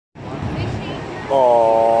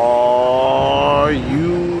Oh,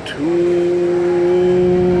 YouTube.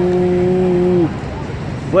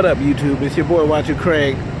 What up, YouTube? It's your boy, Watcher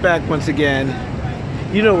Craig, back once again.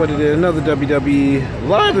 You know what it is, another WWE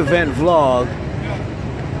live event vlog.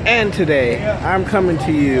 And today, I'm coming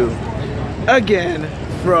to you again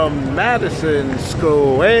from Madison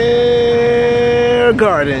Square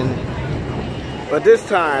Garden. But this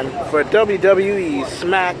time for WWE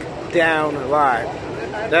Smackdown Live.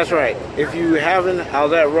 That's right. If you haven't, I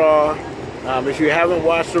was at Raw. If you haven't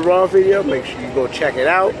watched the Raw video, make sure you go check it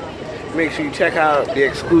out. Make sure you check out the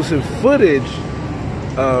exclusive footage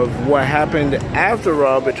of what happened after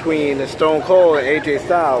Raw between Stone Cold and AJ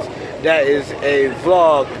Styles. That is a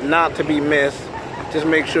vlog not to be missed. Just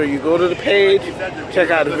make sure you go to the page,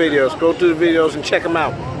 check out the videos, go through the videos and check them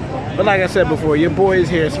out. But like I said before, your boy is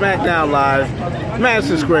here, Smackdown Live,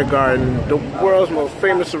 Madison Square Garden, the world's most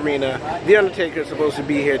famous arena. The Undertaker is supposed to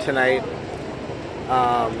be here tonight.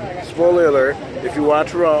 Spoiler alert, if you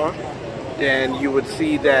watch Raw, then you would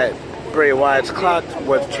see that Bray Wyatt's clock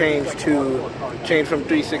was changed from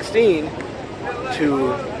 3:16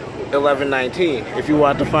 to 11:19. If you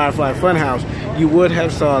watch the Firefly Funhouse, you would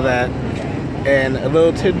have saw that. And a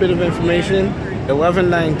little tidbit of information,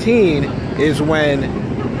 11:19 is when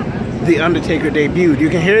The Undertaker debuted. You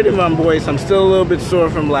can hear it in my voice. I'm still a little bit sore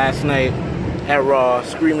from last night at Raw,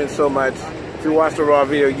 screaming so much. If you watch the Raw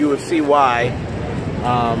video, you would see why.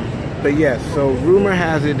 But yes, so rumor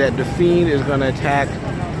has it that The Fiend is going to attack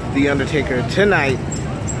The Undertaker tonight.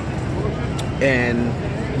 And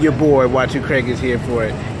your boy, Watcher Craig, is here for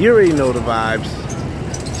it. You already know the vibes.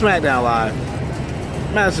 Smackdown Live,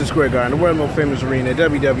 Madison Square Garden, the world's most famous arena,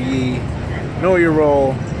 WWE. Know your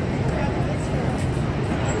role.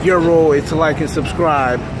 Your role is to like and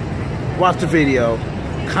subscribe, watch the video,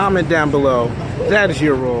 comment down below. That is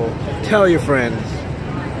your role. Tell your friends.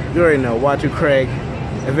 You already know, Watcher Craig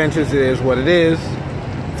Adventures is what it is.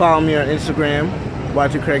 Follow me on Instagram,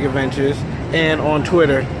 Watcher Craig Adventures, and on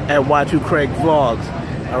Twitter at Watcher Craig Vlogs.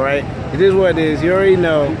 Alright? It is what it is. You already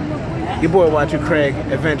know. Your boy Watcher Craig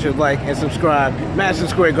Adventures, like and subscribe. Madison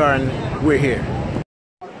Square Garden, we're here.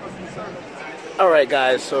 Alright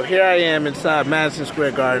guys, so here I am inside Madison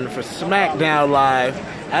Square Garden for Smackdown Live.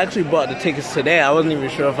 I actually bought the tickets today. I wasn't even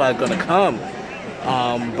sure if I was going to come.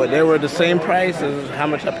 But they were the same price as how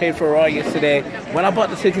much I paid for Raw yesterday. When I bought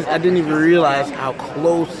the tickets, I didn't even realize how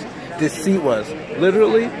close this seat was.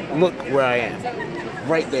 Literally, look where I am.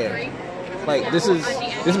 Right there. Like, this is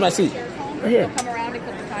my seat. Right here.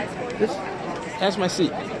 That's my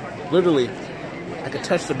seat. Literally, I could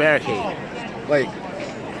touch the barricade. Like,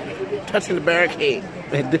 touching the barricade.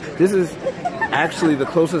 This is actually the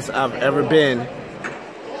closest I've ever been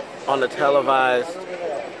on a televised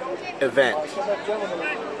event.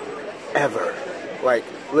 Ever. Like,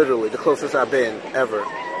 literally, the closest I've been ever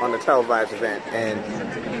on a televised event. And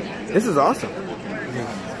this is awesome. This is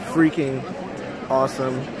freaking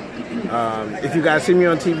awesome. If you guys see me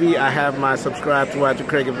on TV, I have my subscribe to Watcher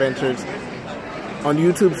Craig Adventures on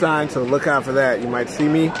YouTube sign, so look out for that. You might see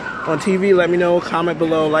me on TV. Let me know. Comment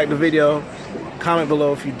below. Like the video. Comment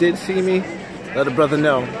below if you did see me. Let a brother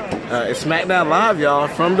know. It's Smackdown Live, y'all,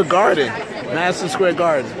 from the Garden, Madison Square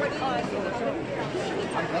Garden.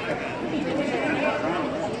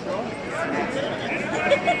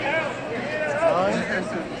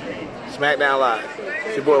 Smackdown Live.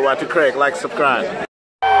 It's your boy Watcher Craig. Like, subscribe.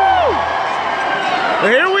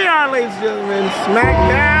 Well, here we are, ladies and gentlemen.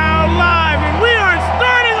 Smackdown Live, and we are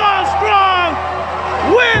starting off strong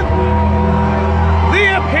with the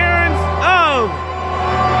appearance of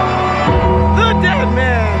the Dead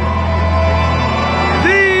Man,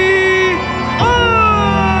 the Undertaker.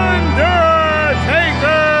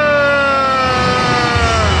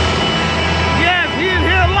 Yes, he is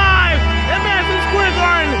here live at Madison Square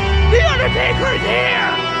Garden. The Undertaker is here.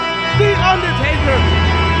 The Undertaker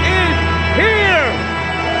is here.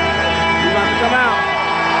 He's about to come out.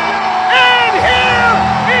 And here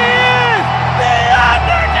is the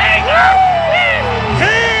Undertaker is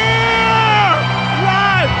here!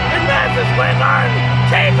 Live in Madison Square Garden.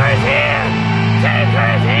 Taker's here!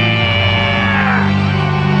 Taker's here!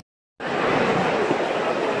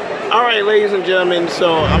 Alright, ladies and gentlemen,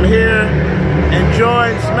 so I'm here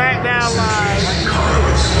enjoying Smackdown Live.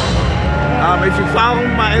 If you follow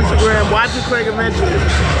my Instagram, Watcher Craig Adventures,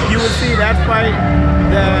 you will see that fight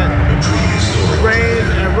that Reigns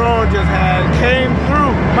and Raw just had came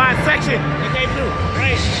through my section. It came through,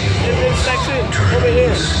 right? In this section over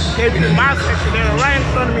here. Came through my section. They were right in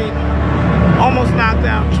front of me. Almost knocked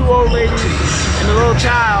out 2 old ladies and a little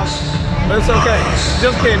child. But it's okay.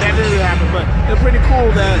 Just kidding, that didn't happen. But it's pretty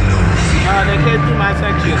cool that they came through my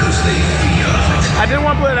section. I didn't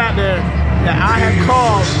want to put it out there that I had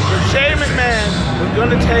called that Shane McMahon was going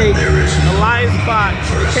to take Elias' spot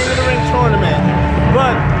in the King of the Ring tournament.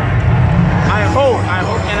 But I hope,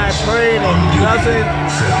 and I pray that he doesn't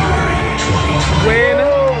win,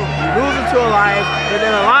 loses to Elias, but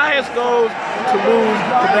then Elias goes to lose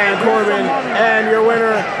to Baron Corbin, and your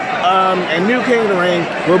winner and new King of the Ring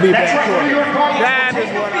will be Baron Corbin. That is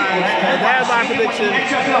what I said. That is my prediction.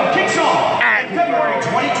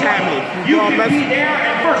 At me,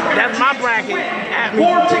 bro. That's my bracket. At me.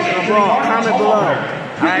 I'm wrong. Comment below.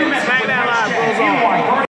 Alright, Smackdown Live goes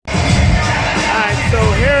on. Alright, so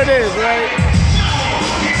here it is, right?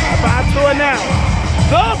 About to announce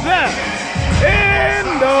the best in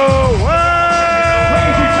the world.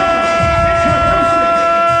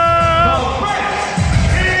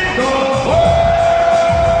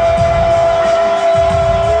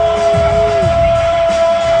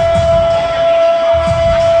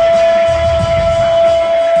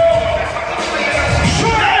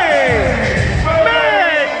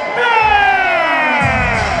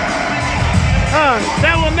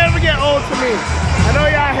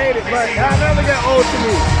 But I'll never get old to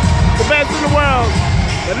me. The best in the world,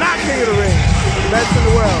 but not King of the Ring. The best in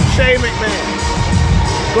the world, Shane McMahon.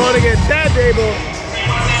 Going against Chad Gable.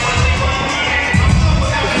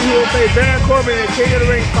 He will play Baron Corbin in the King of the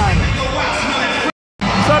Ring final.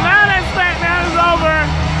 So now that Smackdown is over,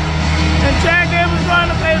 and Chad Gable is going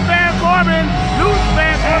to play Baron Corbin, lose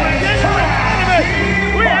Baron Corbin in the King of the Ring tournament.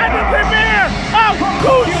 We have the premiere of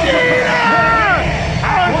Kushida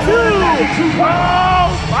on 205.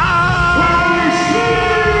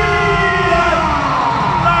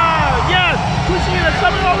 Yes, Kushida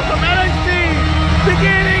coming over from NXT,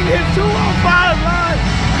 beginning his 205 Live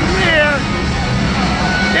premiere.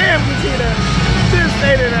 Damn, Kushida, should have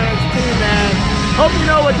stayed in NXT, man. Hope you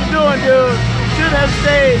know what you're doing, dude. Should have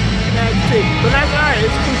stayed in NXT. But that's right,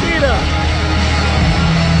 it's Kushida.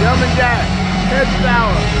 Gentleman Jack, Ted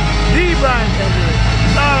Sauer, D. Brian Kendrick.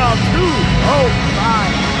 Start off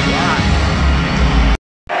 205 Live.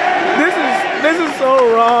 This is so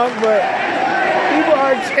wrong, but people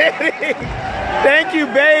are chanting, "Thank you,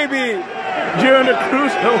 baby," during the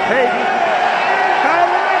cruiserweight.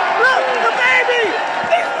 Look, the baby!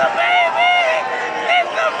 It's the baby!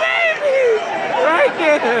 It's the baby! Right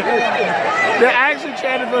there. They're actually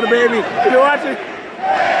chanting for the baby. If you're watching,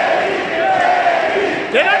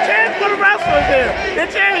 they're not chanting for the wrestlers here.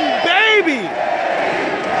 They're chanting baby.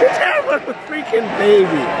 They're chanting for the freaking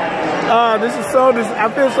baby. This is so I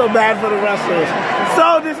feel so bad for the wrestlers.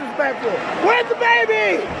 So disrespectful. Where's the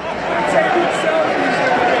baby?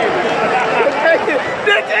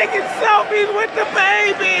 They're taking selfies with the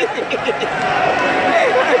baby.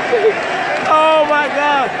 Oh my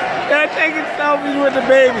God. They're taking selfies with the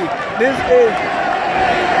baby. This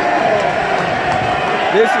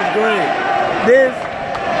is great.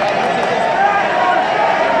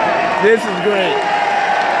 This is great.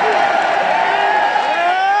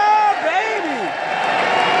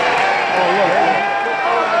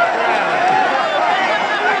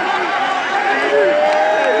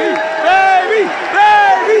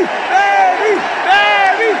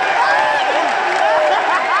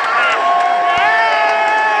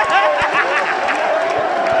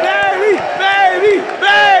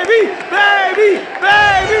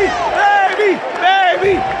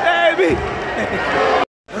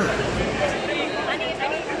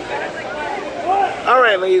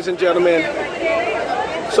 Alright, ladies and gentlemen,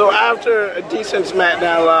 so after a decent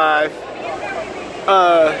Smackdown Live,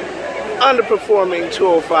 underperforming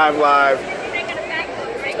 205 Live,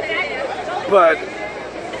 but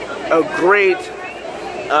a great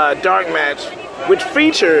dark match, which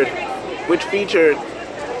featured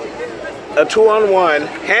a 2-on-1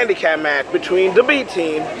 handicap match between the B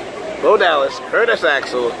Team, Bo Dallas, Curtis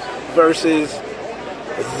Axel, versus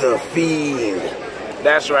The Fiend.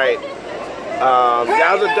 That's right.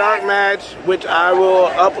 That was a dark match, which I will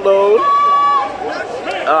upload.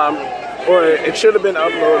 Or it should have been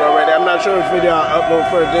uploaded already. I'm not sure if video I'll upload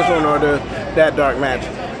for this one or that dark match.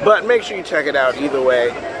 But make sure you check it out either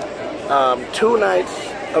way. 2 nights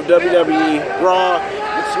of WWE, Raw,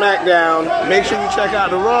 and SmackDown. Make sure you check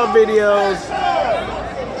out the Raw videos.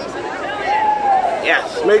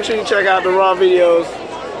 Yes, make sure you check out the Raw videos.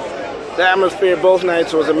 The atmosphere both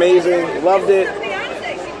nights was amazing. Loved it.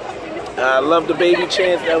 Loved the baby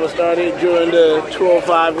chants that was started during the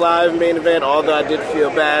 205 Live main event, although I did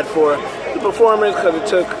feel bad for the performance because it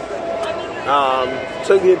took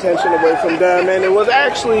the attention away from them, and it was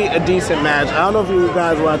actually a decent match. I don't know if you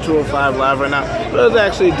guys watch 205 Live or not, but it was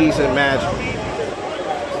actually a decent match.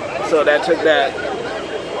 So that took that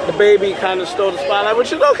the baby kind of stole the spotlight,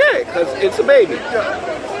 which is okay, because it's a baby.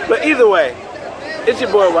 But either way, it's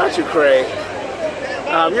your boy, Watchu Craig.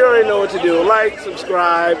 You already know what to do. Like,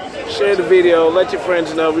 subscribe, share the video, let your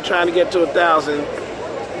friends know. We're trying to get to 1,000.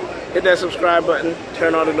 Hit that subscribe button,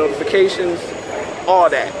 turn on the notifications, all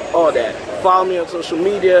that, all that. Follow me on social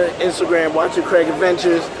media, Instagram, Watchu Craig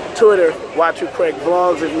Adventures, Twitter, Watchu Craig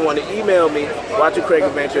Vlogs. If you want to email me,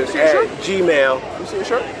 WatchuCraigAdventures@gmail. You see your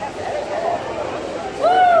shirt?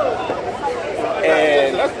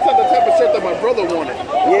 And that's the type of shirt that my brother wanted.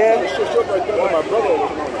 yeah, That's the shirt right there that my brother was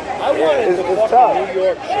wanting. I wanted the fucking tough. New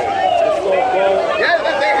York shirt. It's so cold. Yeah,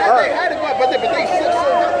 they had it, but they sold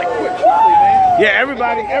out like quick, man. yeah,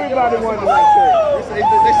 everybody wanted that shirt. They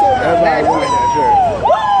sold out Everybody wanted that shirt.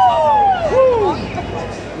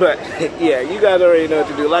 But yeah, you guys already know what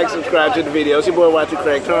to do. Like, subscribe to the video. It's your boy, Watchu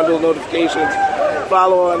Craig. Turn on those notifications.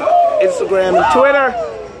 Follow on Instagram and Twitter,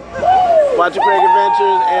 Watchu Craig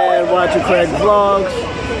Adventures and Watchu Craig Vlogs.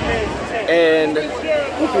 And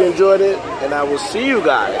hope you enjoyed it. And I will see you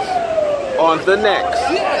guys on the next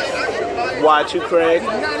Watchu Craig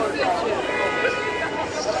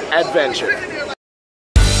Adventure.